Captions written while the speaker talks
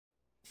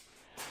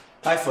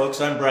Hi folks,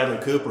 I'm Bradley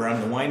Cooper.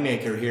 I'm the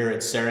winemaker here at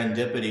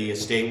Serendipity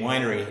Estate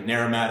Winery,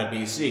 Naramata,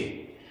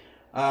 BC.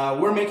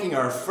 We're making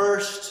our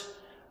first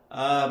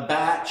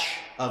batch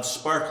of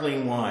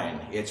sparkling wine.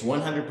 It's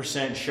 100%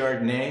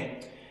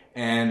 Chardonnay,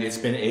 and it's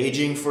been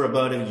aging for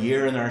about a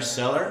year in our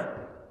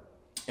cellar.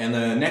 And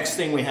the next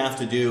thing we have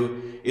to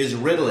do is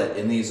riddle it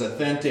in these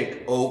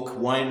authentic oak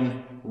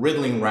wine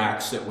riddling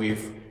racks that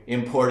we've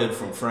imported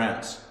from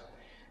France.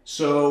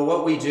 So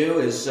what we do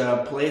is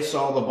place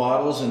all the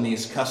bottles in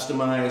these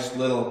customized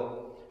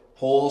little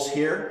holes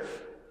here,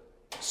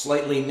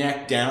 slightly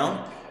neck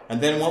down,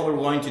 and then what we're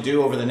going to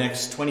do over the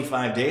next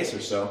 25 days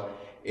or so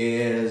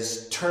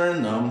is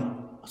turn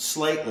them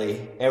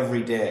slightly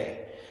every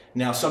day.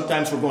 Now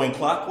sometimes we're going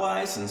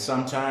clockwise and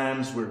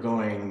sometimes we're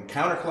going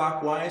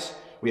counterclockwise.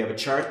 We have a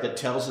chart that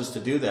tells us to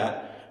do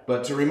that,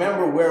 but to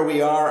remember where we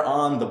are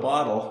on the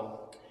bottle,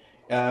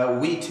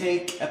 we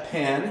take a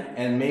pen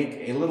and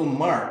make a little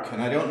mark, and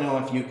I don't know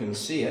if you can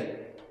see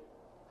it,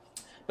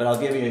 but I'll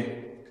give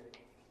you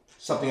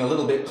something a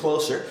little bit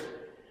closer.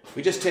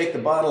 We just take the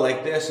bottle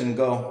like this and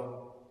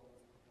go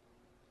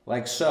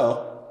like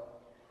so,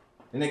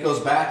 and it goes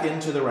back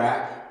into the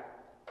rack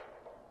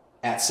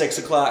at 6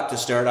 o'clock to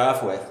start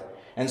off with.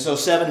 And so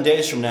 7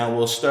 days from now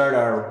we'll start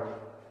our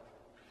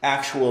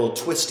actual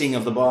twisting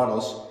of the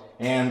bottles,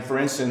 and for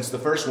instance the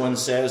first one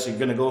says you're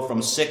going to go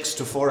from 6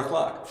 to 4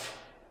 o'clock.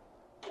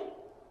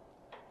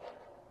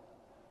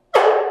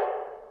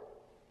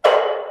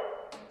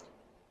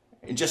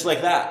 And just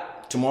like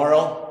that,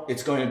 tomorrow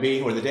it's going to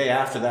be, or the day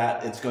after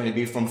that, it's going to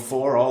be from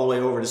 4 all the way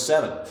over to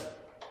 7.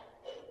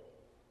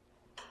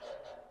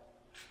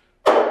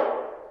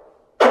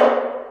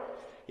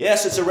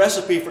 Yes, it's a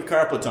recipe for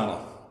carpal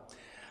tunnel.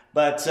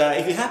 But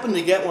if you happen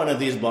to get one of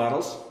these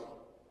bottles,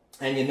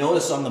 and you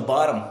notice on the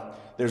bottom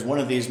there's one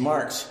of these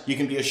marks, you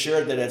can be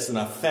assured that it's an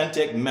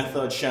authentic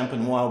Méthode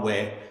Champenois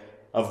way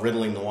of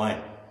riddling the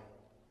wine.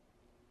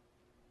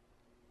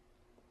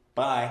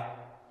 Bye.